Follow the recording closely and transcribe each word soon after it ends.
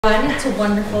It's a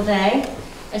wonderful day.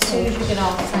 As soon as you get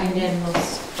all signed in, we'll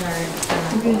start. I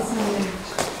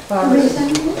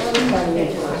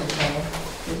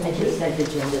just had the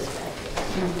agendas back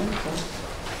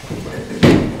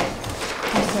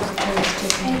I said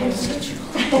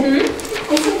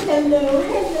hello.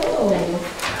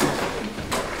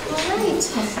 All right.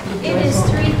 It is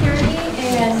 3:30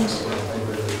 and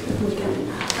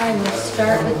I will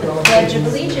start with the Pledge of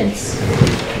Allegiance.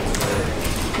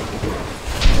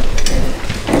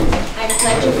 I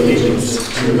pledge allegiance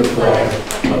to the flag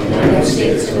of the United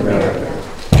States of America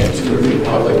and to the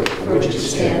republic for which it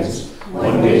stands,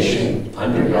 one nation,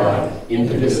 under God,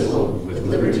 indivisible, with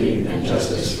liberty and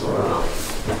justice for all.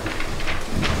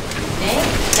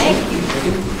 Thank you.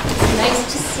 It's nice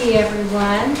to see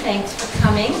everyone. Thanks for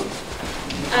coming.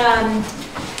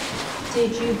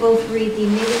 Did you both read the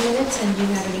meeting minutes and do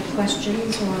you have any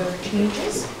questions or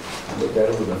changes? Looked at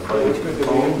it with a fine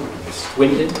comb. I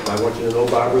squinted. I want you to know,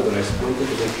 Barbara, that I squinted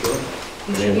to make sure.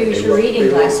 You should use your reading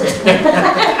glasses.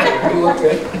 You look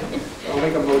good. I'll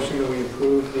make a motion that we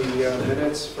approve the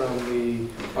minutes from the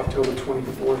October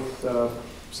 24th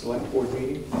Select Board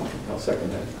meeting. I'll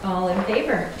second that. All in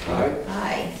favor? Aye.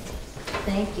 Aye.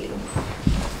 Thank you.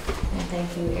 And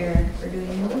thank you, Eric, for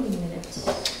doing the meeting minutes.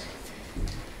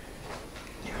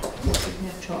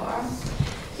 Signature.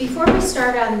 Before we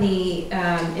start on the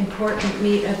important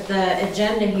meat of the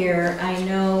agenda here, I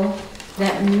know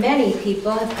that many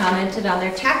people have commented on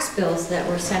their tax bills that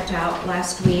were sent out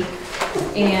last week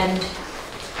and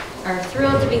are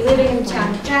thrilled to be living in the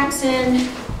town of Jackson,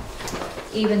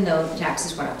 even though the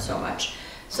taxes went up so much.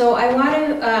 So I want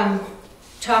to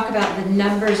talk about the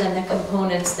numbers and the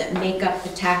components that make up the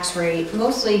tax rate,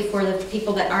 mostly for the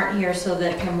people that aren't here so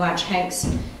that can watch Hank's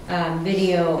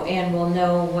video and will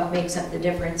know what makes up the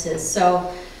differences.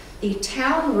 So the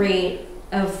town rate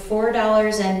of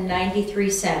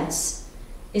 $4.93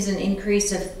 is an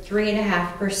increase of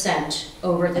 3.5%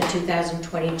 over the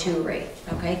 2022 rate.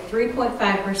 Okay,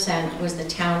 3.5% was the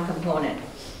town component,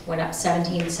 went up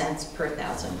 17 cents per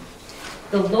thousand.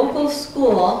 The local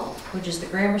school, which is the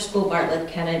grammar school, Bartlett,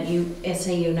 Kennett,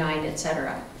 SAU 9,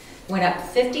 etc., went up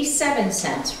 57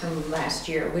 cents from last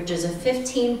year, which is a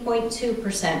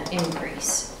 15.2%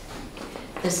 increase.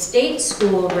 The state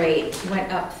school rate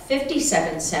went up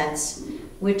 57 cents,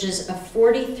 which is a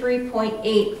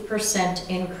 43.8%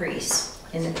 increase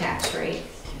in the tax rate.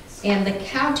 And the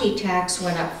county tax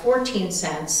went up 14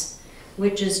 cents,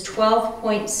 which is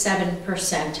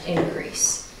 12.7%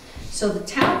 increase. So the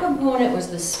town component was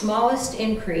the smallest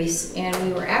increase, and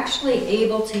we were actually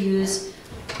able to use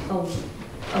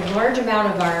a large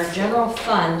amount of our general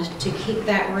fund to keep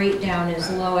that rate down as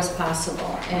low as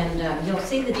possible. And you'll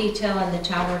see the detail in the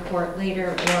town report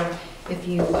later, or if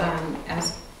you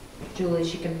ask Julie,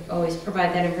 she can always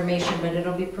provide that information, but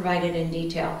it'll be provided in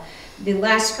detail. The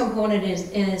last component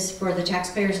is for the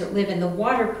taxpayers that live in the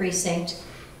water precinct.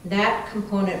 That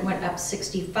component went up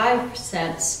 65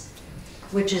 cents,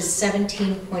 which is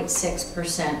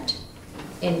 17.6%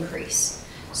 increase.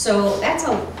 So that's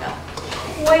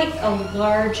quite a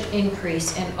large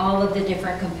increase in all of the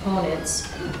different components.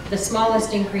 The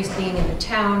smallest increase being in the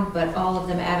town, but all of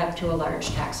them add up to a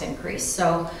large tax increase.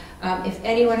 So if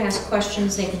anyone has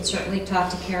questions, they can certainly talk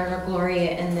to Karen or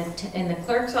Gloria in the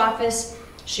clerk's office.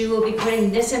 She will be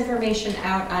putting this information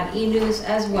out on e-news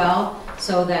as well,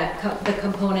 so that the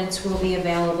components will be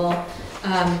available.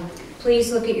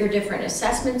 Please look at your different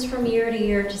assessments from year to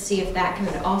year to see if that can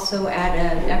also add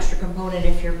an extra component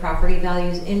if your property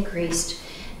values increased.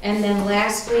 And then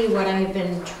lastly, what I've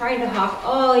been trying to hawk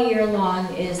all year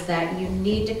long is that you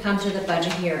need to come to the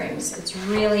budget hearings. It's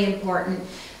really important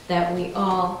that we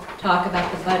all talk about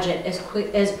the budget as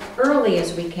early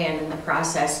as we can in the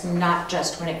process, not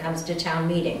just when it comes to town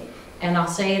meeting. And I'll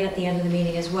say it at the end of the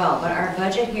meeting as well, but our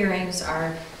budget hearings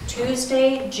are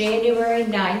Tuesday, January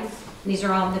 9th. These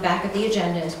are all on the back of the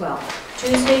agenda as well.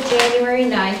 Tuesday, January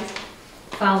 9th,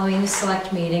 following the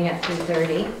select meeting at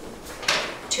 3:30.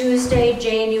 Tuesday,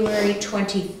 January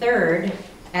 23rd,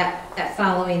 at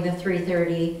following the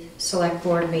 3:30 select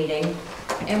board meeting.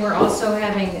 And we're also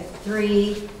having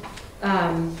 3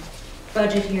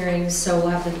 budget hearings, so we'll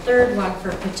have the third one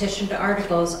for petition to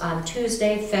articles on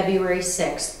Tuesday, February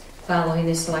 6th, following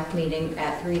the select meeting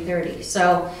at 3:30.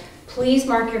 So please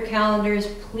mark your calendars,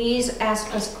 please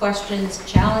ask us questions,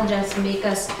 challenge us, make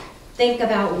us think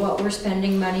about what we're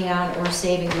spending money on or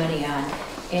saving money on.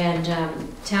 And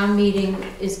town meeting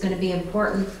is going to be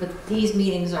important, but these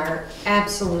meetings are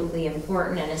absolutely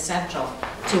important and essential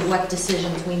to what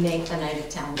decisions we make the night of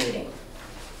town meeting.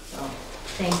 So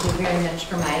thank you very much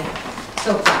for my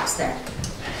soapbox there.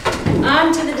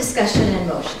 On to the discussion and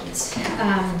motions.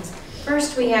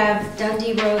 First, we have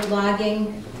Dundee Road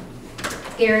logging.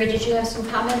 Gary, did you have some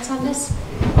comments on this?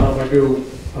 I do.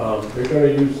 They're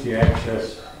going to use the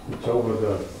access. It's over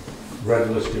the red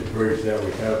listed bridge that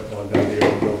we have on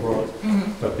Dundee Road,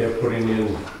 but they're putting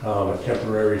in a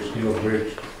temporary steel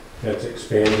bridge that's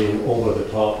expanding over the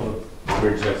top of the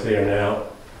bridge that's there now.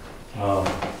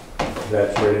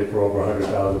 That's rated for over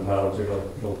 100,000 pounds.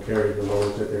 It'll carry the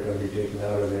loads that they're going to be taking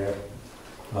out of there.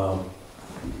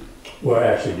 We're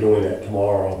actually doing that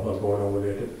tomorrow. I'm going over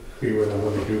there to be with them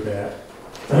when they do that.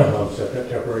 Set that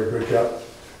temporary bridge up.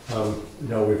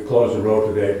 No, we've closed the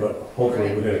road today, but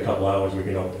hopefully within a couple hours we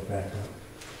can open it back up.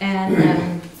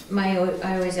 And I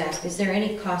always ask, is there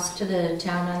any cost to the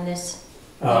town on this?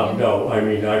 No, I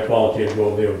mean, I volunteered to go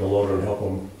over there with the loader and help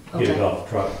them get it Okay. off the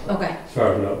truck. Okay. As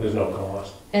far as there's no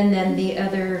cost. And then the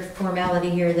other formality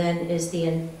here then is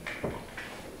the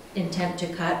intent to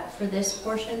cut for this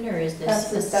portion, or is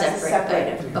this a separate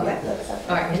item? Okay, That's separate.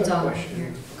 all right, it's all here.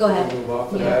 Question. Go We'll ahead. move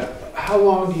off of Yeah. that. How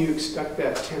long do you expect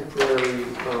that temporary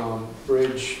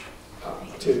bridge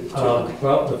to?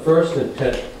 Well, the first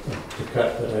intent to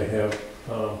cut that I have,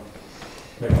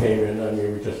 that came in, I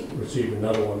mean, we just received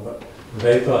another one, but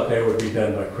they thought they would be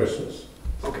done by Christmas.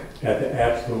 Okay. At the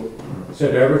absolute,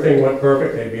 said everything went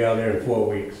perfect, they'd be out there in 4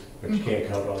 weeks, but you can't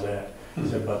count on that.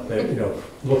 Said, but they,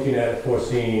 looking at it,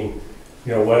 foreseeing,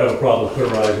 whatever problems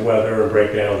could arise, weather and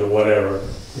breakdowns or whatever,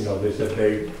 they said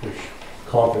they were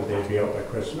confident they'd be out by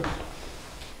Christmas.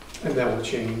 And that will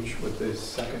change with the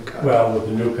second cut? Well, with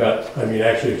the new cut, I mean,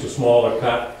 actually it's a smaller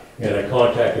cut, and I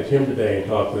contacted him today and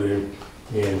talked with him,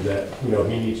 and that,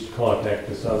 he needs to contact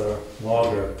this other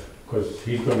logger, because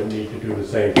he's gonna need to do the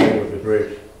same thing with the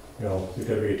bridge. There's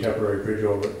gonna be a temporary bridge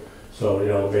over it. So,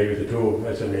 maybe the two of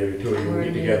them, I said maybe the two of you can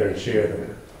get together and share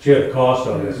the cost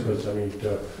on this, because, I mean,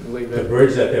 the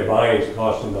bridge that they're buying is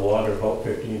costing the logger about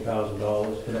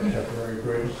 $15,000 for that temporary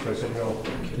bridge. So I said,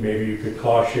 maybe you could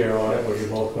cost share on it, where you're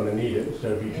both gonna need it,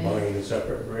 instead of each buying a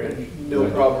separate bridge. No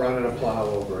problem running a plow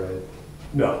over it?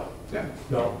 No. Yeah.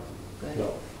 No. Good.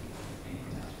 No.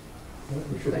 We should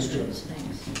be good. Questions,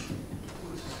 thanks.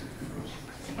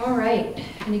 All right,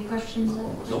 any questions?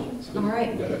 All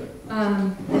right,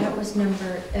 that was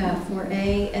number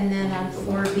 4A, and then on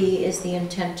 4B is the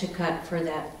intent to cut for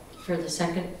the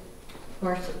second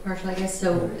parcel, I guess.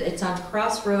 So it's on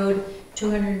Cross Road,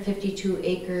 252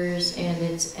 acres, and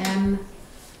it's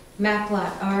map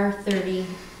lot R30,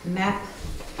 map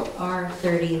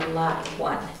R30, lot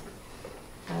 1.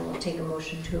 I will take a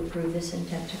motion to approve this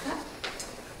intent to cut.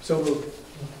 So moved.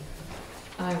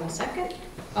 I will second.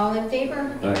 All in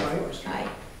favor? Aye.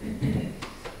 There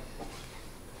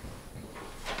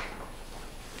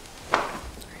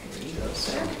you go,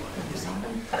 sir.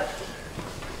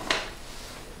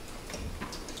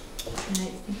 And I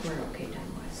think we're okay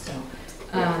time-wise, so.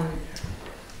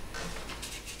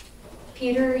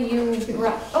 Peter,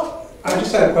 I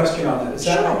just had a question on that. Is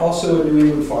that Sure. also a New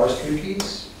England forestry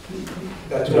piece?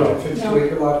 That No. 252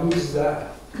 acre lot, whose is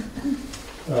that?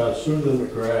 Susan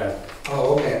McGrath.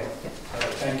 Oh, okay. All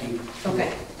right, thank you.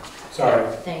 okay, Sorry.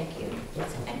 thank you.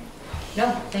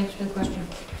 No, thanks for the question.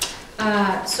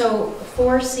 So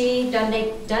 4C,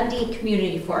 Dundee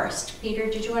Community Forest. Peter,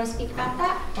 did you want to speak about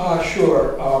that?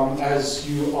 Sure. As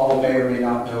you all may or may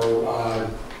not know,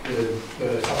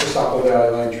 the Upper Saco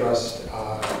Valley Land Trust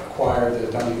acquired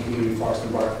the Dundee Community Forest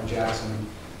in Barton, Jackson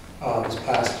this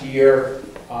past year.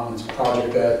 It's a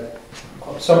project that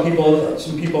some people in this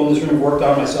room have worked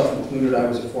on, myself included. I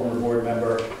was a former board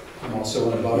member. I'm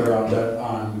also in a butter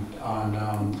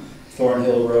on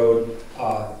Thornhill Road.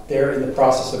 They're in the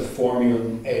process of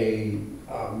forming a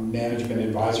management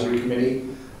advisory committee,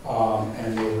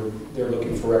 and they're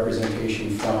looking for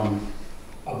representation from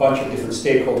a bunch of different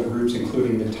stakeholder groups,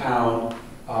 including the town,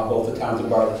 both the towns of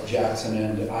Bartlett and Jackson,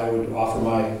 and I would offer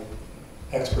my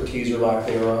expertise or lack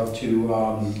thereof to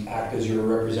act as your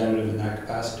representative in that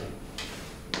capacity.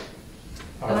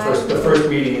 The first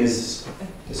meeting is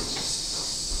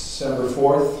December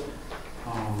 4th,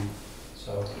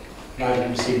 so I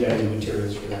haven't received any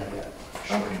materials for that yet.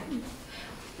 Okay.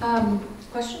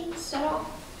 Questions at all?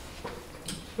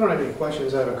 I don't have any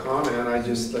questions, I have a comment. I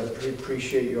just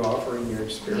appreciate you offering your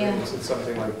experience in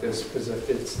something like this, because I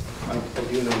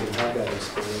do know you have that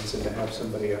experience, and to have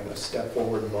somebody step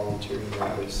forward and volunteering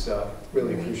that is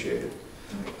really appreciated.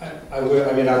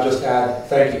 I'll just add,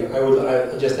 thank you.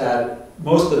 I just add,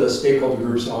 most of the stakeholder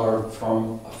groups are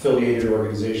from affiliated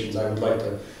organizations. I would like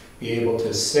to be able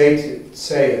to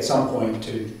say at some point,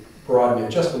 to broaden it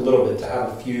just a little bit, to have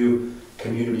a few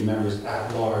community members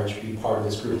at large be part of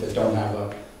this group that don't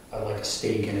have like a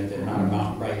stake in it, they're not a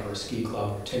mountain bike or a ski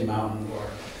club or Tin Mountain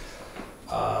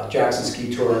or Jackson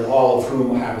Ski Tour, all of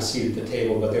whom have a seat at the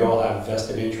table, but they all have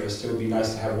vested interest. It would be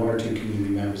nice to have one or two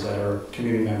community members that are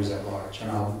community members at large,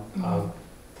 and I'll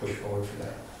push forward for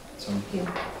that. So. Thank you.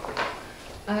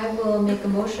 I will make a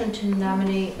motion to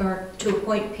nominate, or to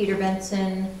appoint Peter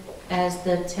Benson as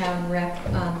the town rep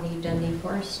on the Dundee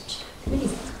Forest Committee.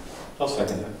 I'll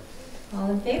second that.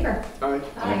 All in favor? All right.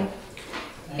 Aye.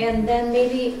 And then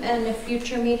maybe in a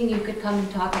future meeting, you could come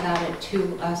and talk about it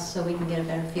to us so we can get a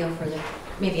better feel for the,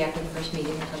 maybe after the first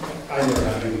meeting or something. I never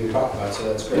have anything to talk about, so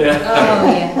that's great. Oh,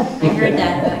 yeah, I heard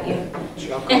that about you.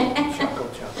 Chuckle.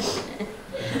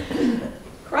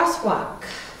 Crosswalk.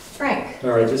 Frank? All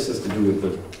right, this has to do with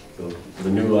the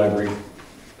new library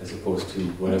as opposed to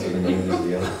whatever the name is of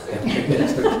the other.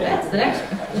 That's the next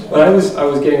one. But I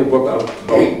was getting a book out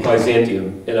about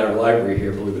Byzantium in our library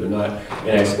here, believe it or not,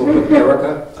 and I spoke with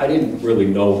Erica. I didn't really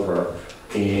know her,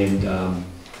 and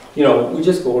you know, we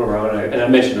just going around, and I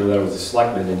mentioned to her that I was a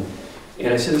selectman,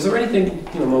 and I said, is there anything,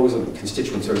 you know, I'm always a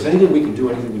constituent service, anything we can do,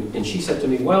 anything? And she said to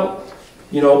me, well,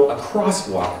 you know, a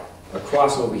crosswalk, a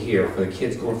cross over here for the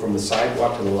kids going from the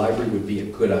sidewalk to the library would be a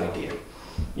good idea,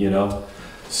 you know?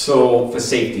 So, for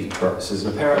safety purposes,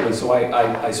 and apparently, so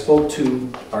I spoke to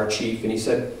our chief, and he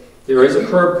said, there is a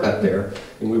curb cut there,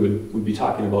 and we'd be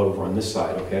talking about over on this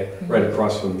side, okay? Right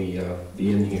across from the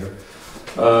inn here.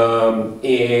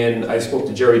 And I spoke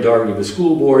to Jerry Dougherty of the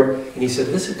school board, and he said,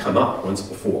 this had come up once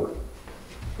before,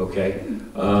 okay?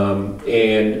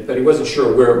 But he wasn't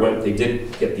sure where it went. They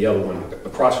did get the other one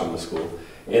across from the school.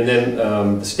 And then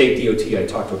the state DOT, I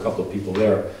talked to a couple of people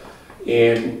there,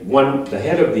 and the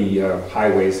head of the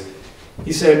highways,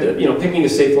 he said that, you know, picking a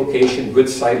safe location, good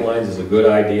sight lines is a good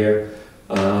idea.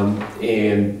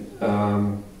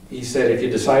 He said if you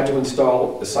decide to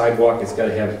install a sidewalk, it's got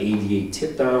to have ADA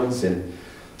tip downs and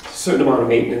a certain amount of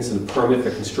maintenance and a permit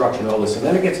for construction, all this. And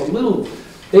then it gets a little,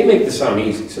 they make this sound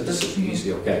easy, so this is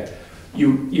easy, okay?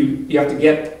 You have to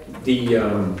get the,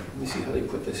 let me see how they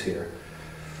put this here.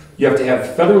 You have to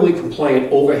have federally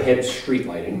compliant overhead street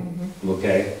lighting,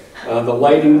 okay? The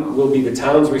lighting will be the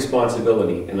town's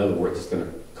responsibility. In other words, it's going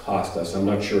to cost us. I'm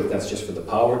not sure if that's just for the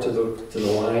power to the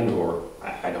line, or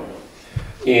I don't know.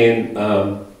 And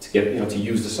to get, you know, to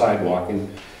use the sidewalk,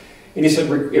 and he said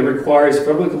it requires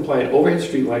federally compliant overhead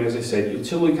street lighting. As I said,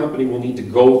 utility company will need to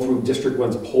go through District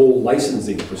 1's pole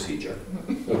licensing procedure,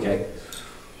 okay?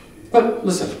 But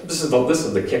listen, this is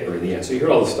the kicker in the end. So you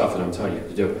heard all the stuff that I'm telling you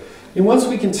to do. And once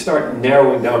we can start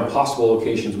narrowing down possible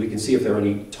locations, we can see if there are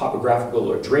any topographical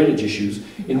or drainage issues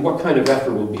and what kind of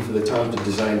effort will be for the town to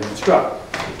design and construct.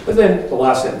 But then the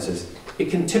last sentence is, it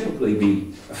can typically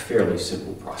be a fairly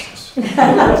simple process.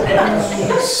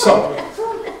 So,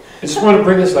 I just want to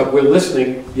bring this up. We're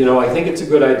listening. You know, I think it's a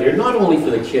good idea, not only for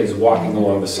the kids walking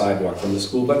along the sidewalk from the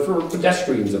school, but for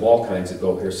pedestrians of all kinds that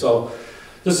go here. So,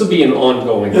 this will be an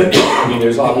ongoing thing. I mean,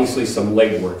 there's obviously some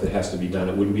legwork that has to be done.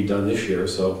 It wouldn't be done this year,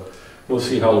 so we'll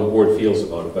see how the board feels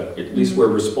about it. But at least we're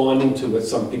responding to what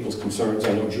some people's concerns.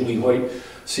 I know Julie Hoyt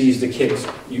sees the kids.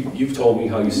 You've told me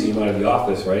how you see them out of the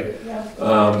office, right? Yeah.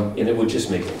 And it would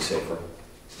just make things safer.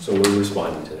 So we're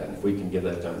responding to that. If we can get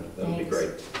that done, that would be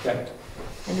great. Okay?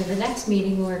 And at the next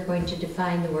meeting, we're going to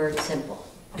define the word simple.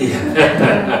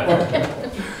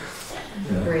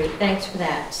 Great, thanks for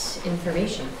that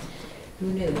information. Who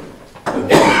knew?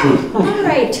 All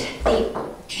right,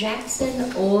 the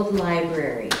Jackson Old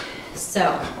Library.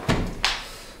 So,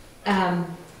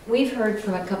 we've heard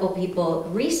from a couple people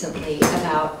recently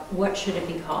about what should it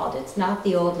be called. It's not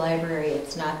the old library,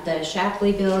 it's not the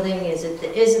Shapley building, is it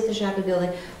the Shapley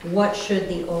building? What should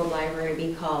the old library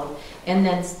be called? And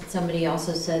then somebody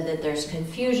also said that there's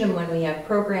confusion when we have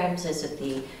programs. Is it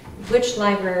which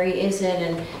library is it?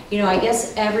 And, you know, I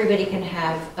guess everybody can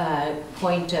have a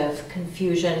point of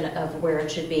confusion of where it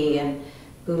should be, and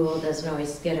Google doesn't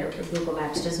always get it, or Google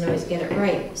Maps doesn't always get it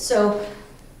right. So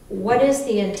what is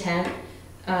the intent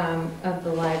of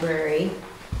the library?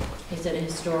 Is it a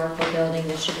historical building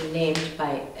that should be named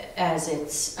as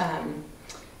its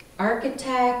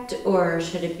architect, or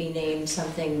should it be named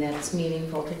something that's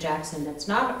meaningful to Jackson that's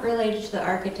not related to the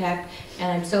architect?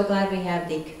 And I'm so glad we have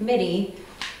the committee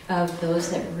of those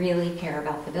that really care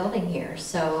about the building here.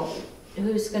 So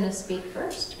who's going to speak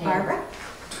first? Barbara?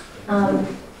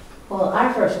 Well,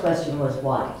 our first question was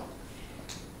why.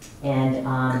 And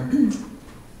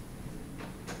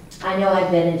I know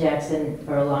I've been in Jackson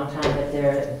for a long time, but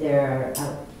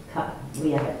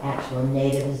we have actual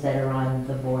natives that are on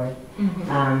the board.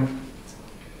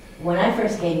 When I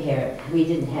first came here, we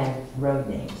didn't have road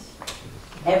names.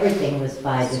 Everything was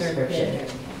by description.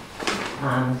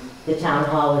 The town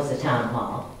hall was the town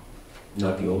hall,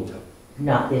 Not the old town.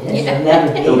 Not that Yeah. it'll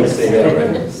never be. Don't say that,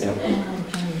 right?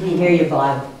 Yeah. We hear you,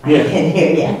 Bob. I Yeah. can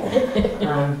hear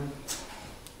you.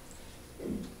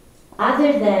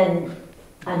 Other than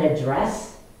an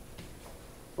address,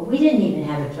 we didn't even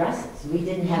have addresses. We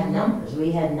didn't have numbers.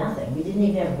 We had nothing. We didn't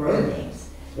even have road names.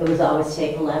 It was always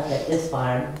take a left at this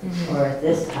farm, or at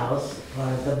this house,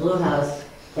 or the blue house.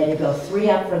 Then you go 3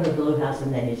 up from the blue house,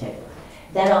 and then you take a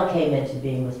left. That all came into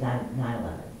being with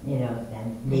 9/11, you know,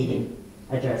 and needing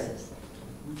addresses.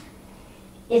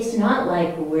 It's not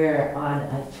like we're on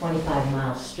a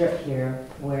 25-mile strip here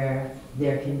where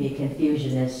there can be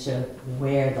confusion as to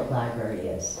where the library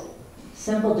is.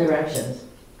 Simple directions: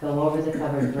 go over the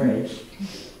covered bridge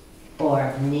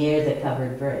or near the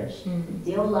covered bridge.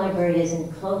 The old library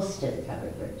isn't close to the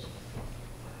covered bridge.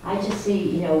 I just see,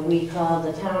 you know, we call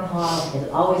the town hall, is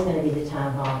always going to be the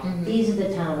town hall. These are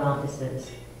the town offices.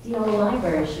 The old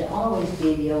library should always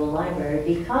be the old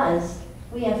library because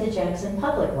we have the Jackson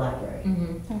Public Library.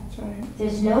 That's right.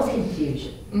 There's no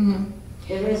confusion.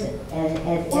 There isn't.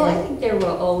 Well, I think there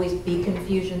will always be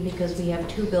confusion because we have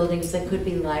 2 buildings that could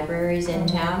be libraries in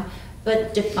town,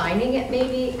 but defining it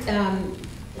maybe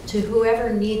to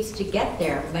whoever needs to get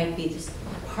there might be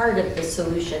part of the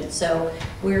solution. So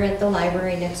we're at the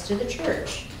library next to the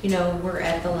church, you know, we're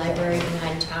at the library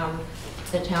behind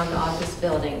the town office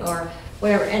building, or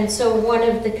whatever. And so one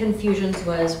of the confusions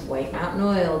was White Mountain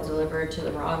Oil delivered to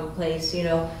the wrong place, you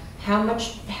know. How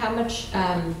much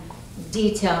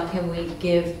detail can we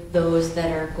give those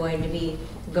that are going to be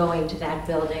going to that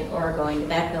building or going to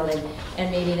that building?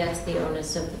 And maybe that's the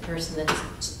onus of the person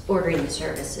that's ordering the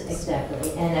services.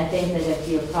 Exactly. And I think that if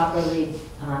you're properly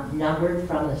numbered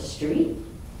from the street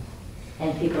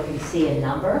and people can see a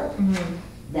number,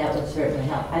 that would certainly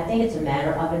help. I think it's a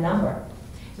matter of a number,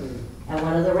 and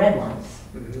one of the red ones.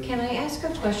 Can I ask a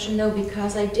question though,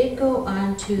 because I did go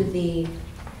onto the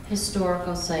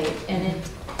historical site, and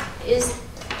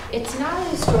it's not a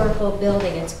historical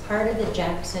building, it's part of the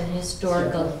Jackson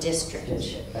Historical District,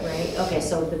 right? Okay,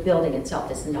 so the building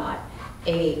itself is not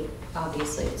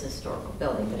obviously it's a historical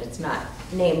building, but it's not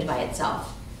named by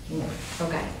itself. No.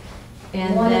 Okay.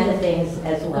 And One then, of the things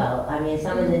as well, I mean,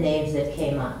 some of the names that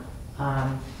came up,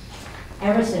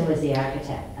 Emerson was the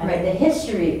architect. I mean, Right.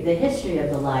 the history of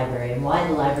the library and why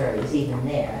the library is even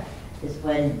there is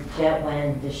when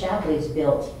the Shapleys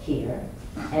built here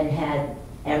and had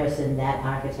Emerson, that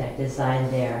architect,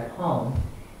 design their home.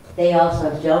 They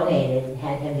also donated,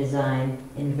 had him design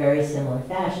in very similar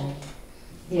fashion,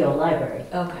 the old library.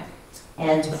 okay.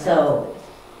 And so,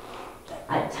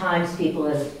 at times,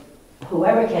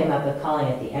 whoever came up with calling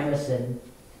it the Emerson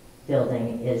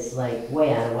building is like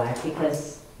way out of whack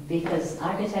because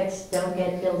architects don't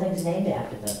get buildings named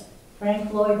after them.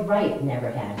 Frank Lloyd Wright never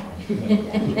had one named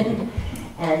after him.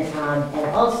 And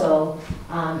also,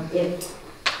 if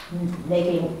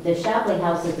making the Shapley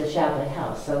House is the Shapley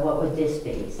House, so what would this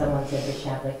be? Someone said the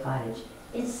Shapley Cottage.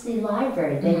 It's the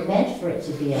library. They meant for it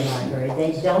to be a library.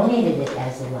 They donated it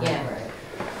as a library.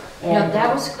 No, And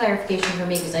that was clarification for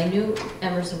me, because I knew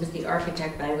Emerson was the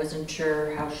architect, but I wasn't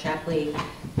sure how Shapley,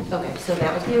 okay, so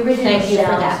that was, the original thank you for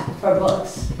that. shelves for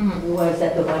books Mhm. was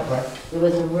at the Wentworth. There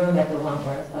was a room at the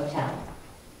Wentworth Hotel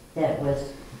that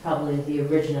was probably the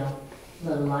original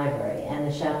little library. And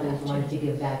the Shapleys wanted to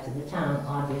give back to the town,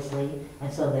 obviously,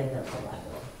 and so they built the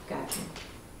library. Gotcha.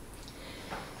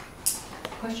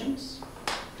 Questions?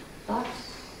 Thoughts?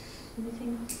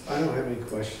 Anything? I don't have any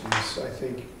questions. I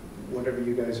think whatever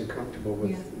you guys are comfortable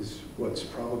with is what's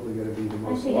probably gonna be the I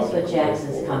most think it's logical. what way Jackson's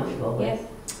forward. comfortable with.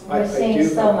 Yes. I We're seeing do-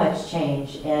 so much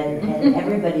change, and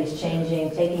everybody's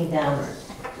changing, taking down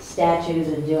statues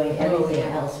and doing everything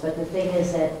yeah. else. But the thing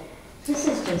is that this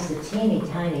is just a teeny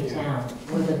tiny town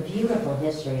with a beautiful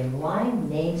history, and why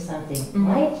name something,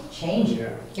 why change it?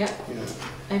 Yeah, Yep.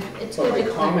 yeah. It's But good my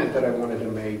to comment that I wanted to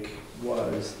make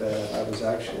was that I was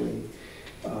actually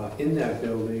in that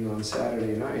building on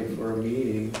Saturday night for a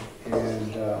meeting,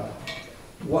 and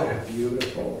what a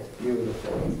beautiful,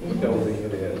 beautiful building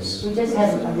it is. We just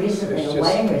had recently It's a just-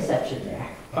 wedding reception there.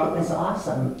 It was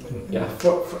awesome. Yeah.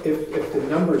 If the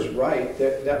number's right,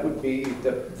 that would be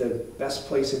the best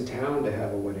place in town to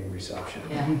have a wedding reception.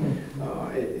 Yeah.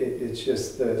 It's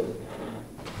just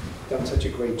done such a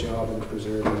great job in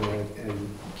preserving it and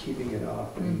keeping it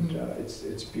up, and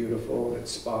it's beautiful,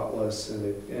 it's spotless, and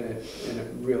it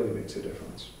really makes a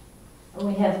difference. And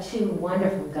we have 2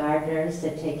 wonderful gardeners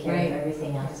that take care Right. of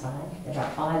everything outside, that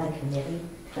are on the committee.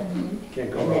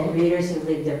 Can't go And then wrong. readers who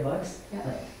leave their books. Yeah.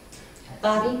 But-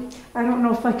 Bobby? I don't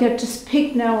know if I get to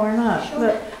speak now or not, Sure.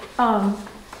 but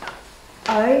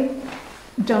I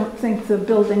don't think the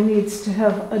building needs to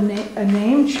have a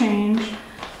name change.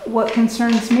 what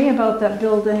concerns me about that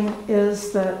building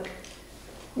is that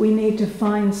we need to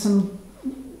find some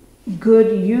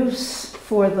good use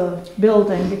for the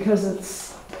building because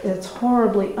it's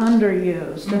horribly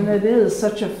underused and it is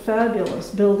such a fabulous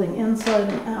building inside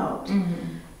and out.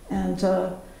 And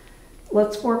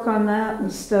let's work on that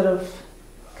instead of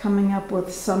coming up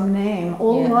with some name.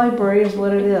 Old Yeah. library is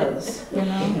what it is, you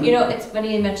know? You know, it's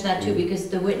funny you mention that too, because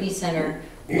the Whitney Center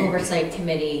Oversight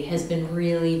Committee has been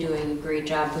really doing a great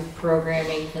job with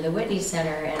programming for the Whitney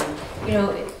Center, and, you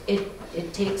know,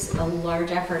 it takes a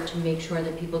large effort to make sure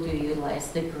that people do utilize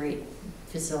the great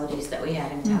facilities that we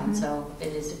have in town, so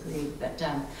it is agreed. But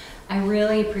I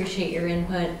really appreciate your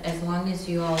input, as long as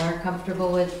you all are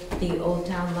comfortable with the Old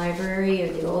Town Library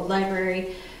or the old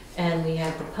library, and we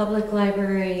have the public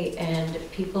library, and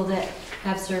people that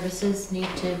have services need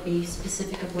to be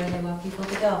specific of where they want people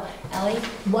to go. Ellie?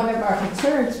 One of our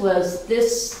concerns was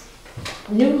this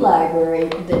new library,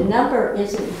 the number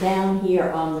isn't down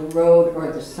here on the road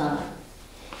or the sign.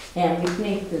 And we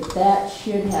think that that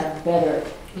should have better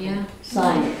Yeah.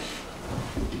 signage.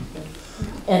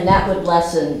 And that would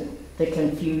lessen the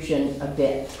confusion a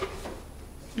bit.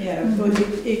 Yeah, but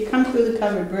you come through the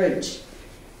covered bridge.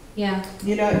 Yeah.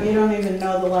 You don't even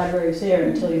know the library's there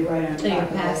until you're right on Until you're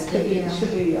top of past it. it, yeah. It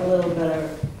should be a little better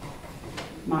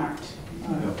marked.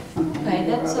 Okay,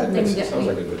 that's something That that sounds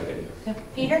we, like a good idea. Yeah.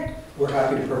 Peter? We're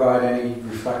happy to provide any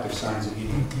reflective signs that you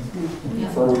need Yeah.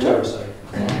 for whichever site.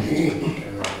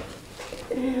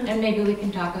 And maybe we can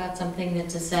talk about something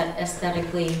that's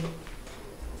aesthetically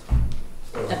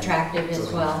attractive as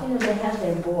well. You know, they have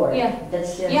their board. Yeah.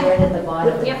 That's just Yeah. right at the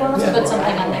bottom. Yeah, let's put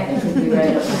something on there. It should be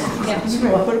right up there.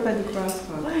 Yeah. Well, put it by the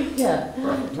crosswalk. Yeah.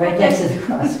 Right next to the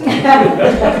crosswalk.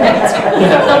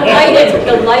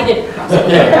 The lighted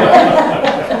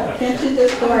crosswalk. Can't you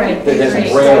just go All right. right? There's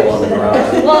Great. a braille on the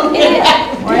ground. Well,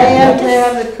 Or you have to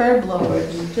have the curb lowered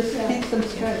and just paint some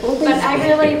stripes. but I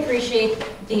really appreciate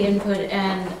the input,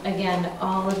 and again,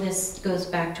 all of this goes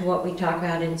back to what we talk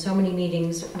about in so many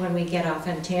meetings when we get off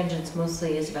on tangents,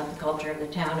 mostly is about the culture of the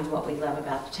town and what we love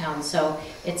about the town. So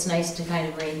it's nice to kind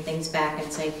of rein things back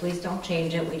and say, please don't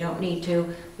change it, we don't need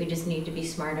to, we just need to be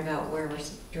smart about where we're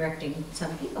directing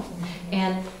some people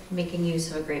and making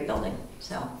use of a great building.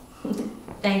 So,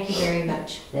 thank you very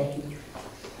much. Thank you.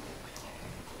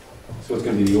 So it's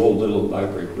gonna be the old little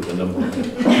library with a number on it.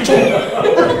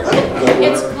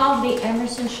 It's called the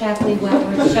Emerson Shapley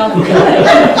Wentworth Shelter.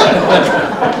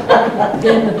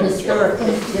 Been historic.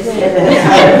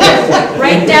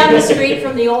 Right down the street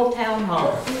from the old town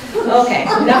hall. Okay,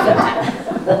 enough of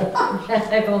that.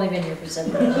 I've only been here for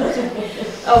 7 minutes.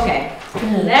 Okay,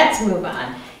 let's move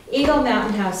on. Eagle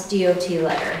Mountain House DOT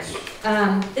letter.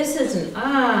 This is an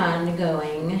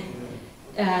ongoing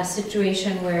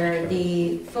situation where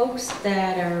the folks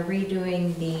that are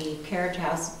redoing the carriage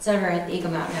house, et cetera, at the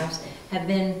Eagle Mountain House have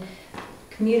been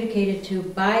communicated to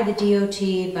by the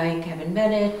DOT, by Kevin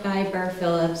Bennett, by Burr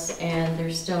Phillips, and they're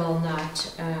still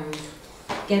not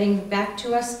getting back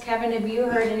to us. Kevin, have you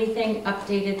heard anything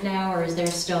updated now, or is there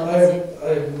still? I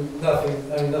have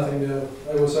nothing new.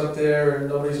 I was up there and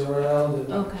nobody's around,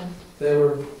 and Okay. they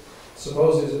were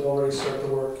supposedly to already start the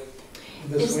work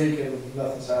this Is- week, and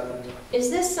nothing's happening. Is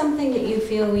this something that you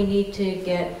feel we need to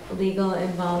get legal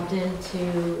involved in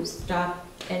to stop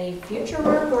any future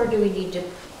work, or do we need to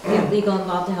get legal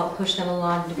involved to help push them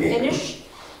along to finish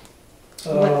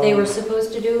what they were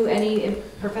supposed to do? Any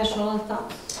professional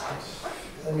thoughts?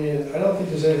 I mean, I don't think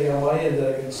there's anything on my end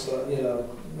that I can start, you know.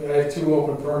 I have 2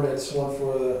 open permits, one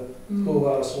for the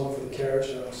schoolhouse, one for the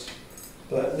carriage house.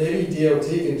 But maybe DOT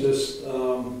can just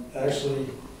actually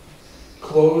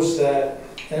close that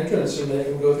entrance and make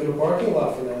them go through the parking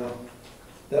lot for now.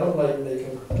 That might make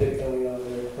them get going on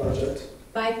their project.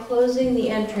 By closing the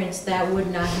entrance, that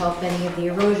would not help any of the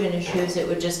erosion issues, it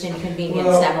would just inconvenience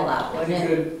Well, them a lot, wouldn't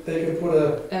it? They could put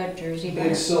a Jersey big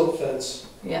barrier? silt fence,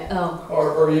 Yeah, oh,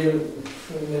 or even,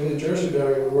 maybe the Jersey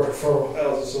barrier would work for a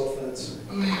while as a silt fence.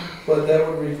 But that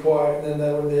would require, then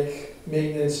that would make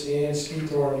maintenance and ski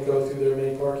touring to go through their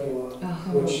main parking lot,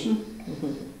 which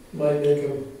might make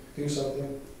them do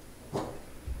something.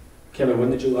 Kevin, when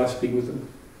did you last speak with them?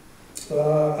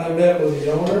 I met with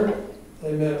the owner,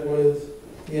 I met with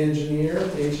the engineer,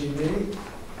 HEB,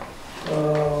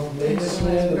 maintenance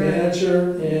man, the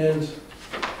manager, and,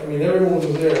 I mean, everyone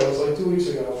was there, it was like 2 weeks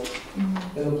ago.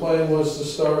 And the plan was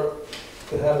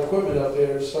to have equipment up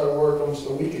there, to start work almost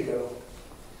a week ago.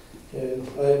 And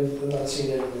I have not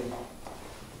seen anything.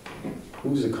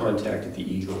 Who's the contact at the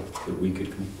Eagle that we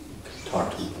could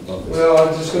talk to about this? Well,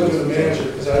 I'm just going to the manager,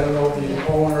 because I don't know if the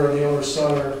owner or the owner's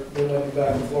son they might be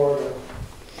back in Florida.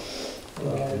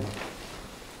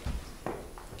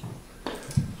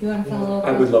 You want to follow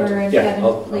I up would with love Burr to, and yeah, Kevin,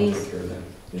 I'll please? take care of that.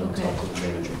 You know, Okay. talk to the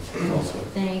manager also.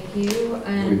 Thank you,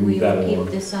 and We move we that will keep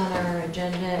along. this on our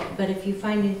agenda, but if you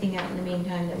find anything out in the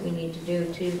meantime that we need to do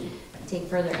to take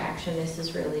further action, this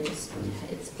is really just,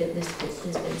 this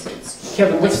has been since.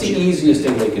 Kevin, what's the easiest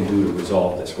thing they can do to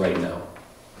resolve this right now?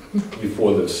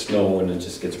 Before the snow and it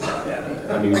just gets bad?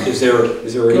 I mean, is there an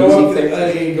Go easy up, thing?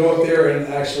 I mean, go up there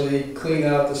and actually clean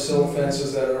out the silt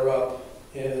fences that are up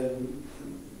and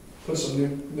put some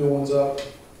new ones up.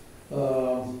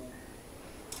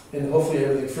 And hopefully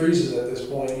everything freezes at this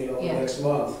point, Yeah. next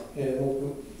month. And it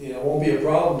won't, it won't be a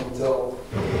problem until,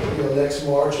 next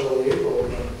March or April.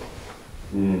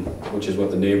 Which is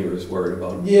what the neighbor is worried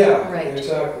about. Yeah, Right.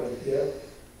 exactly, yeah.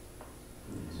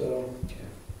 So,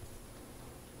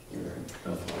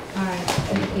 All right,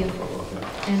 thank you.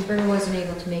 And Burr wasn't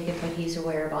able to make it, but he's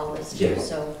aware of all this too, Yeah.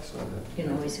 so you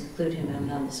can always include him in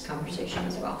on this conversation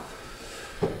as well.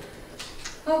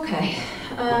 Okay,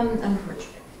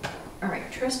 unfortunate. All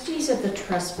right, trustees of the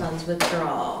trust funds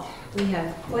withdrawal. We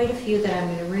have quite a few that I'm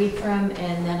going to read from,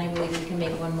 and then I believe we can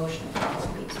make one motion for all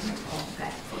of these.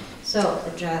 Okay. So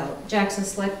the Jackson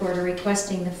Select Board are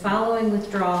requesting the following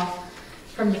withdrawal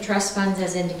from the trust funds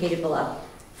as indicated below.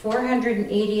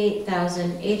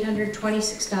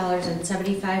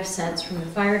 $488,826.75 from the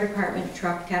Fire Department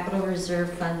Truck Capital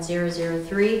Reserve Fund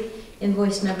 003,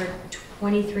 invoice number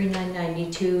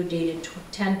 23992, dated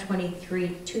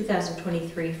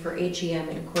 10/23/2023 for HEM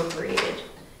Incorporated.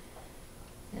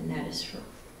 And that is for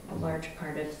a large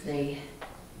part of the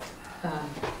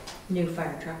new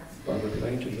fire truck. Barbara, could I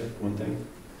interject one thing?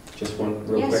 Just one,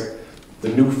 real Yes. quick. The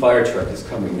new fire truck is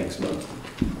coming next month,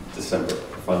 December.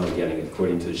 We're finally getting it,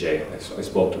 according to Jay. I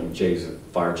spoke to him, Jay's the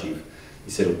fire chief.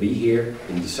 He said it'll be here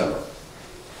in December.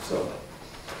 So,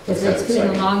 that's Is kind of It's been a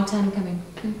exciting. long time coming.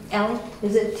 Ellie?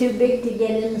 Is it too big to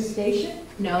get in the station?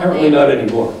 No, Apparently not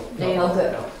anymore. They Oh, all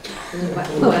good.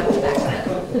 go at the back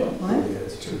of it. What?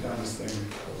 It's too down this thing.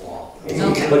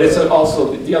 Okay. But it's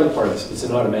also, the other part of this, it's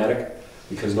an automatic,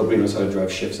 because nobody knows how to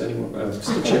drive shifts anymore.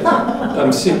 Stick shift.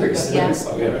 I'm serious. Yes.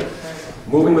 So, yeah.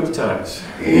 Moving with the times.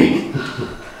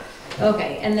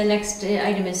 Okay, and the next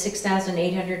item is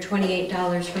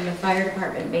 $6,828 from the Fire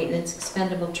Department Maintenance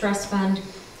Expendable Trust Fund,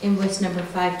 invoice number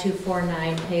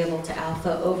 5249, payable to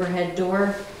Alpha Overhead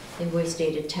Door, invoice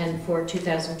dated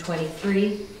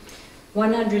 10/4/2023.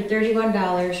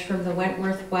 $131 from the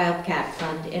Wentworth Wildcat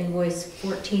Fund, invoice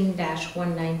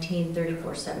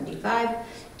 14-119-3475,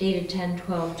 dated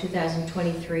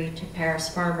 10/12/2023 to Paris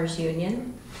Farmers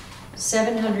Union.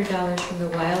 $700 from the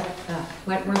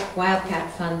Wentworth Wildcat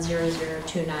Fund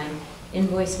 0029,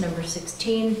 invoice number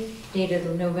 16, dated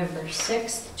November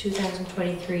 6th,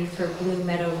 2023 for Blue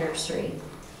Meadow Nursery.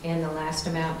 And the last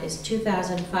amount is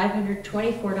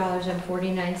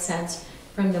 $2,524.49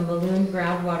 from the Maloon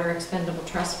Groundwater Expendable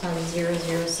Trust Fund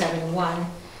 0071,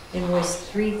 invoice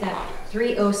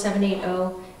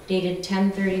 30780, dated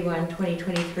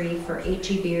 10/31/2023 for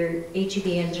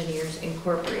HEB Engineers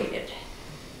Incorporated.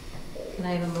 Can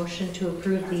I have a motion to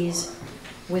approve these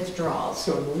withdrawals?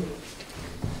 so moved.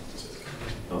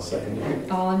 I'll second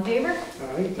it. All in favor? All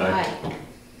right. Aye.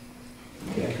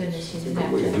 Thank goodness you It's a didn't good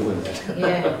have way of to. doing that.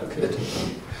 Yeah. Good.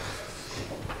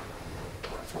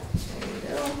 There you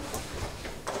go.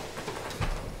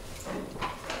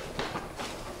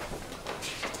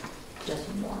 Just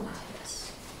one of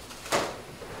this.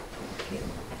 Thank you.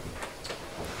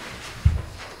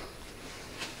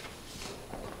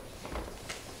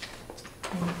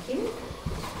 Thank you.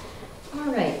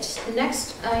 All right, the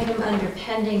next item under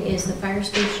pending is the fire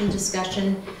station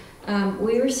discussion.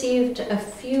 We received a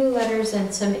few letters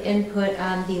and some input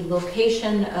on the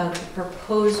location of the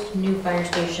proposed new fire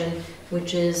station,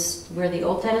 which is where the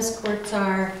old tennis courts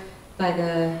are, by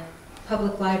the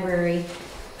public library.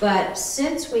 But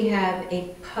since we have a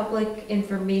public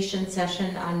information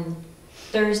session on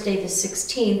Thursday the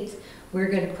 16th, we're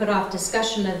going to put off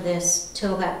discussion of this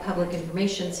till that public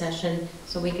information session,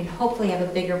 so we can hopefully have a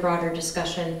bigger, broader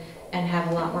discussion and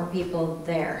have a lot more people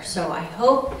there. So I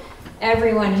hope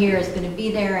everyone here is going to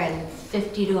be there, and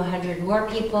 50 to 100 more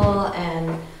people,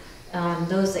 and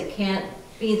those that can't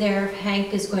be there,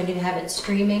 Hank is going to have it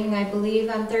streaming, I believe,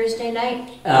 on Thursday night.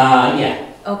 Yeah.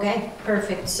 Okay,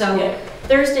 perfect. So Yeah.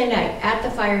 Thursday night at the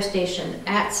fire station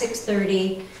at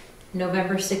 6:30,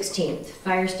 November 16th,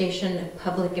 fire station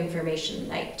public information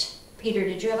night. Peter,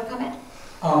 did you have a comment?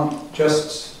 I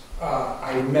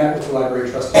met with the library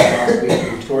trustees last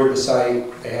week, we toured the site,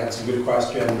 they had some good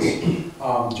questions.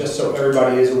 Just so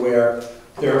everybody is aware,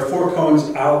 there are 4 cones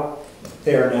out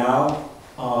there now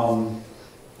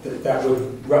that have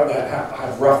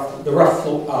the rough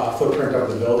footprint of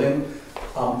the building.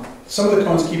 some of the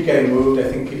cones keep getting moved. I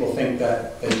think people think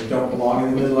that they don't belong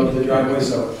in the middle of the driveway,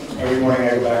 so every morning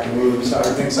I go back and move them. So I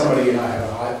think somebody and I have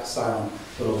a high silent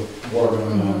little war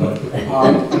going on. But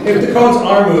if the cones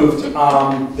are moved,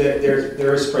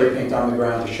 there is spray paint on the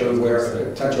ground to show where a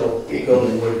potential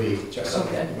building would be, just so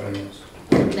Okay. everybody knows.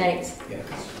 Thanks. Yeah.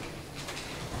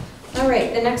 All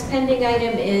right, the next pending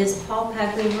item is Paul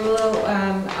Pagliarulo.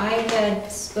 I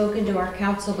had spoken to our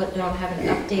council but don't have an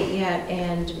update yet,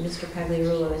 and Mr.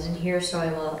 Pagliarulo isn't here, so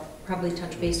I will probably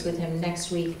touch base with him next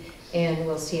week, and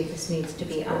we'll see if this needs to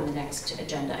be on the next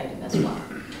agenda item as well.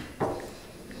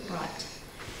 Right.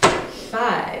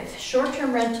 5,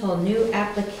 short-term rental, new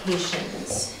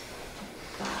applications.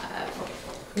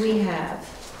 5. We have,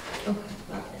 oh, I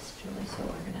love this, Julie, so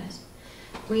organized.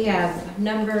 We have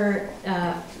number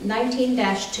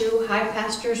 19-2 High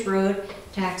Pastures Road,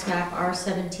 tax map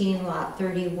R17, lot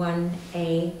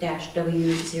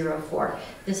 31A-W04.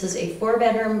 This is a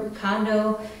 4-bedroom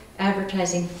condo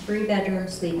advertising 3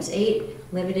 bedrooms, sleeps 8,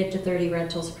 limited to 30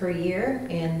 rentals per year,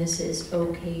 and this is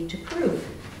okay to prove.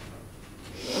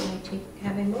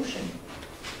 Have a motion.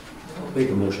 I'll make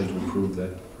a motion to approve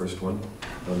that first one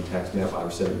on tax map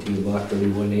R17, lot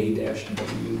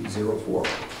 31A-W04.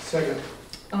 Second.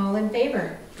 All in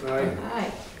favor? Aye.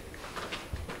 Aye.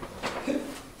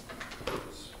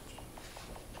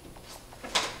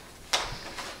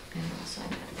 And I'll sign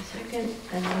that in a second.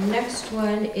 And the next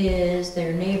one is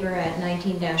their neighbor at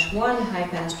 19-1 High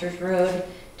Pastures Road,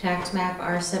 tax map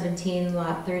R17,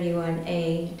 lot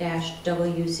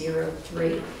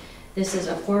 31A-W03. This is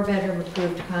a 4-bedroom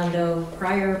approved condo,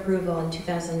 prior approval in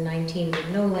 2019 with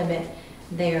no limit.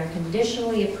 They are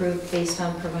conditionally approved based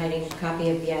on providing a copy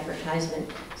of the advertisement.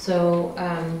 So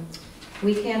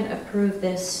we can approve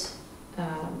this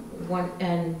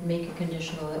and make it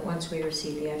conditional that once we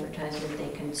receive the advertisement, they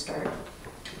can start,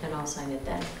 and I'll sign it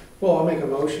then. Well, I'll make a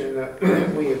motion that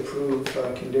we approve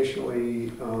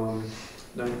conditionally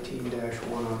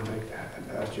 19-1 on High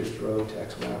Pastures Road,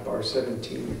 tax map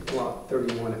R17, lot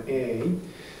 31A.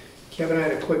 Kevin, I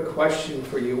had a quick question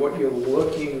for you. What you're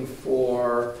looking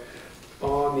for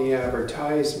on the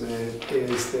advertisement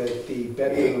is that the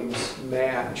bedrooms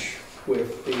match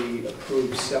with the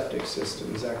approved septic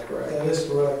system, is that correct? That is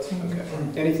correct. Okay.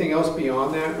 Anything else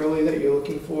beyond that, really, that you're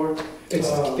looking for? It's,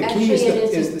 the Actually, key it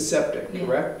is isn't. the septic, Yeah.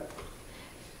 correct?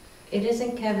 It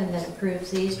isn't Kevin that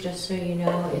approves these, just so you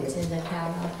know, it's in the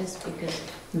town office because,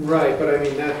 Right, but I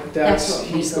mean, That's that's, what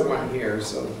we he's the go one on. here,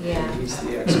 so Yeah. he's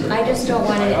the expert. I just don't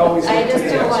want I always to, I look to just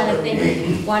the don't want to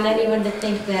expert. want anyone to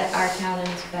think that our town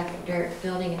inspector,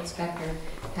 building inspector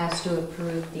has to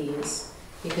approve these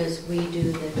because we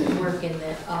do the work in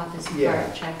the office Yeah.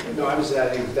 part, checking. No, I was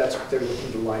adding, that's what they're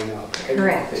looking to line up.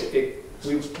 Correct.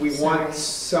 We want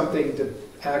something to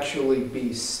actually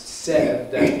be said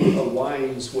that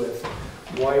aligns with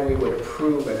why we would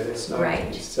approve it. It's not,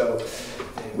 Right. so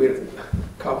we have a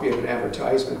copy of an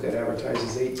advertisement that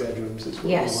advertises 8 bedrooms is what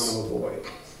we want Yes. to avoid.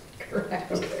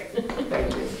 Correct. Okay,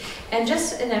 thank you. And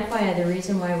just an FYI, the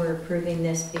reason why we're approving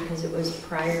this, because it was it was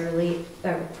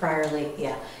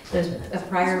a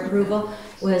prior approval,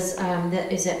 was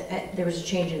there was a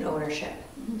change in ownership.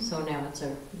 So now it's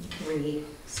a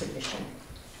resubmission.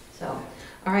 So,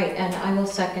 all right, and I will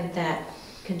second that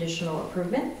conditional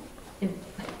approval.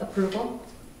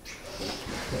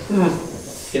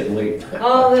 Getting late.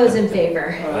 All those in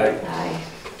favor? Aye. Aye,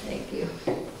 thank you.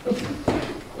 Go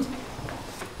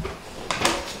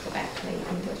back to my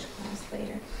English class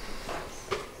later.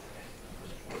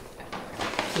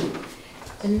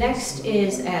 The next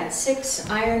is at 6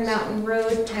 Iron Mountain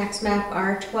Road, tax map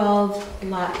R12,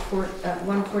 lot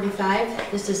 145.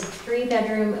 This is a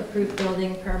 3-bedroom approved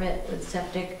building permit with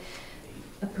septic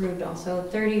approved also.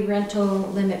 30 rental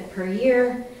limit per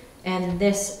year. And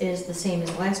this is the same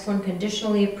as the last one,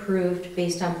 conditionally approved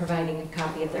based on providing a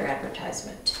copy of their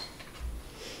advertisement.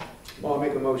 Well, I'll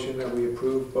make a motion that we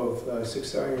approve both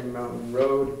 6 Iron Mountain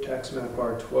Road, tax map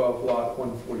R12, lot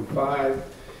 145,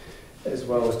 as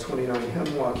well as 29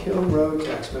 Hemlock Hill Road,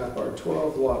 tax map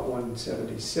R12, lot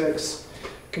 176,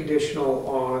 conditional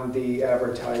on the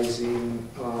advertising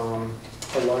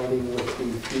aligning with the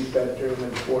 3-bedroom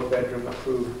and 4-bedroom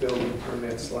approved building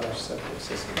permit / septic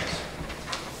systems.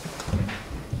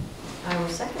 I will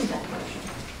second that motion.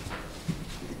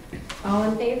 All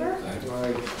in favor? Right. I'm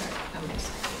gonna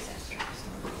sign these extras.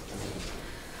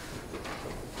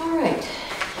 All right.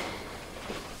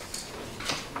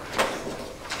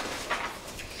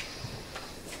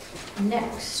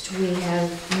 Next, we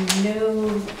have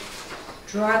no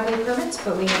driveway permits,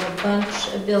 but we have a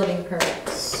bunch of building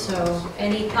permits. So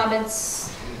any comments,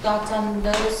 thoughts on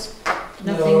those?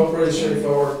 No, pretty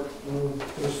straightforward.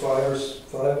 There's five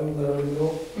of them that are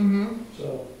renewal, Mm-hmm,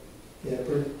 so, yeah,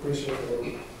 pretty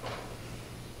straightforward.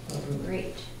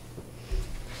 great.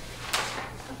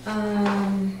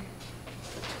 All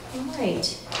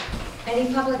right.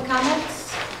 Any public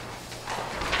comments?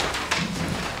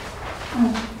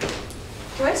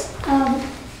 Joyce?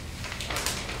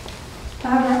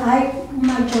 Barbara,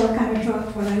 my jaw kind of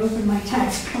dropped when I opened my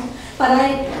tax bill, but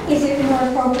is it more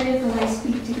appropriate that I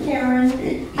speak to Karen?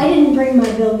 I didn't bring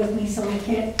my bill with me, so I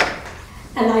can't,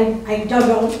 and I dug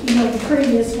out, the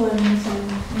previous ones,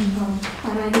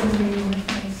 but I didn't bring it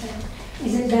with me, so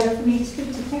is it better for me to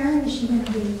speak to Karen? Is she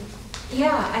gonna be?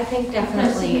 Yeah, I think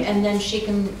definitely, and then she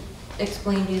can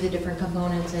explain to you the different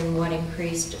components and what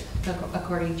increased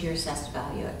according to your assessed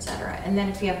value, et cetera. And then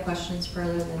if you have questions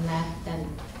further than that, then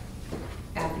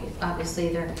obviously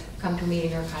either come to a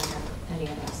meeting or contact any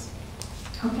of us.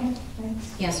 Okay,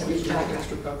 thanks. Yes, it We was should have John.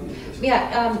 extra copies of this.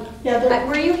 Yeah,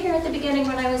 were you here at the beginning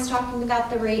when I was talking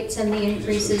about the rates and the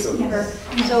increases?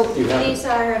 Yes. So You have these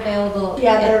are available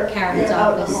Yeah, they're at Karen's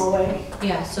out in the office. hallway.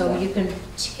 Yeah, so you can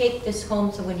take this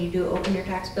home, so when you do open your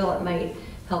tax bill, it might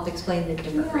help explain the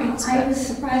different rates. I was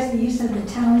surprised that you said the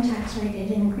town tax rate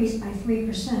had increased by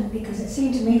 3%, because it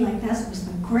seemed to me like that was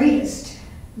the greatest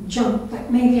jump,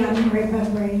 but maybe I'm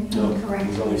remembering No, incorrectly.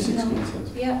 it was only 16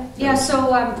 cents. Yeah,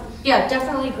 so,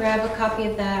 definitely grab a copy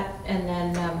of that and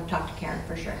then talk to Karen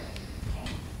for sure.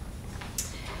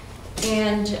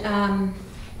 And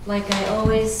like I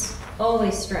always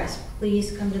stress,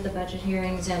 please come to the budget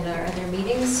hearings and our other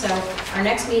meetings. So our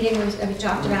next meeting we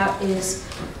talked about is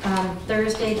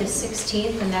Thursday the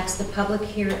 16th, and that's the public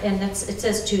hearing, and it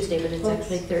says Tuesday, but it's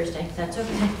actually Thursday. That's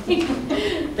okay.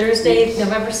 Thursday,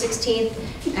 November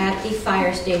 16th at the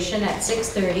fire station at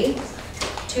 6:30.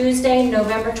 Tuesday,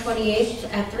 November 28th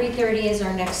at 3:30 is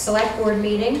our next select board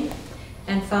meeting.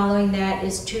 And following that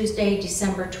is Tuesday,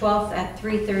 December 12th at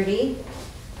 3:30.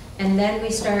 And then we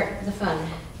start the fun.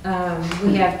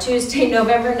 We have Tuesday,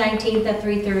 November 19th at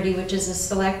 3:30, which is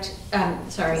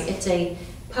it's a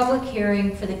public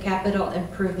hearing for the capital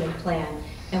improvement plan.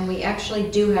 And we actually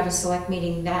do have a select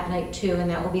meeting that night too, and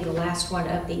that will be the last one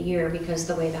of the year because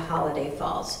the way the holiday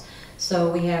falls. So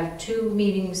we have 2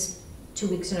 meetings 2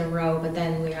 weeks in a row, but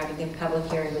then we're having a public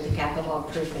hearing with the capital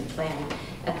improvement plan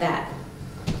at that.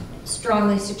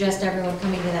 Strongly suggest everyone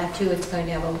coming to that too. It's going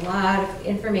to have a lot of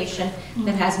information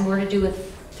that has more to do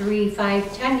with 3, 5,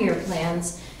 10-year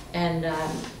plans and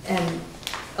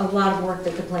a lot of work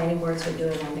that the planning board's been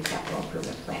doing on the capital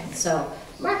improvement plan. So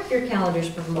mark your calendars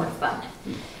for more fun.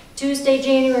 Tuesday,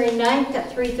 January 9th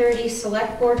at 3:30,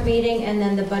 select board meeting, and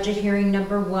then the budget hearing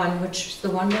number 1, which is the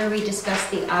one where we discuss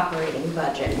the operating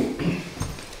budget.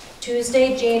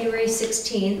 Tuesday, January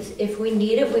 16th, if we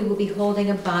need it, we will be holding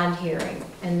a bond hearing,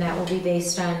 and that will be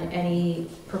based on any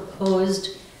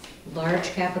proposed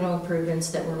large capital improvements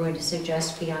that we're going to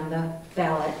suggest be on the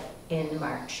ballot in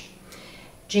March.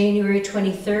 January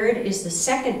 23rd is the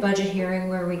second budget hearing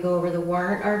where we go over the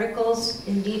warrant articles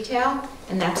in detail,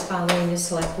 and that's following the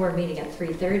select board meeting at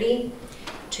 3:30.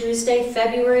 Tuesday,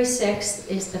 February 6th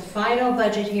is the final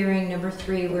budget hearing, number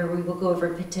 3, where we will go over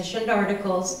petitioned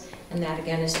articles, and that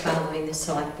again is following the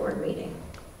select board meeting.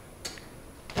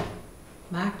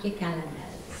 Mark your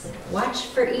calendars. Watch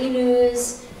for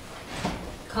e-news.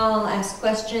 Call, ask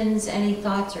questions, any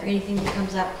thoughts or anything that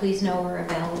comes up, please know we're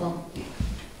available.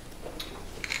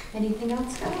 Anything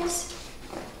else, guys?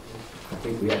 I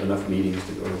think we have enough meetings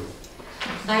to go.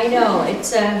 I know,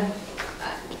 it's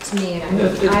me.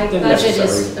 They're Budget is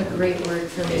necessary. a great word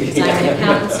for me, because I'm an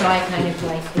accountant, so I kind of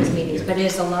like these meetings. But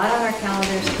there's a lot on our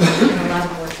calendars and a lot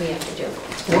of work we have to do.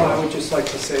 Well, I would just like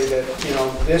to say that,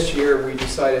 this year we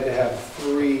decided to have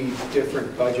 3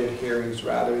 different budget hearings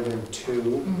rather than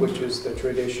 2, which is the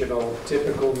traditional,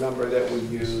 typical number that we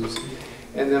use.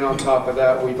 And then on top of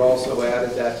that, we've also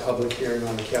added that public hearing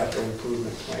on the capital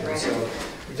improvement plan. Right. So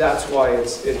that's why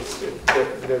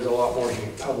there's a lot more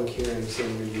public hearings than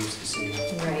we're used to seeing.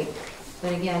 Right.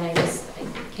 But again, I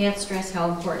can't stress how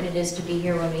important it is to be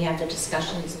here when we have the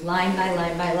discussions line by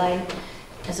line by line,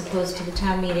 as opposed to the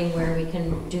town meeting where we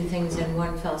can do things in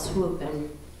one fell swoop and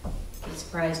be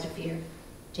surprised if you're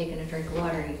taking a drink of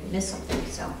water and you can miss something,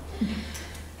 so.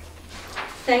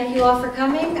 Thank you all for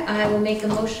coming. I will make a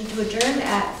motion to adjourn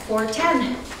at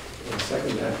 4:10. I'll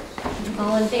second that.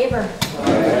 All in favor?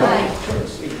 Aye.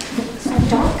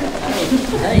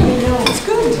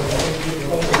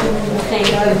 Thank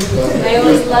you. I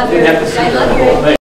always love your,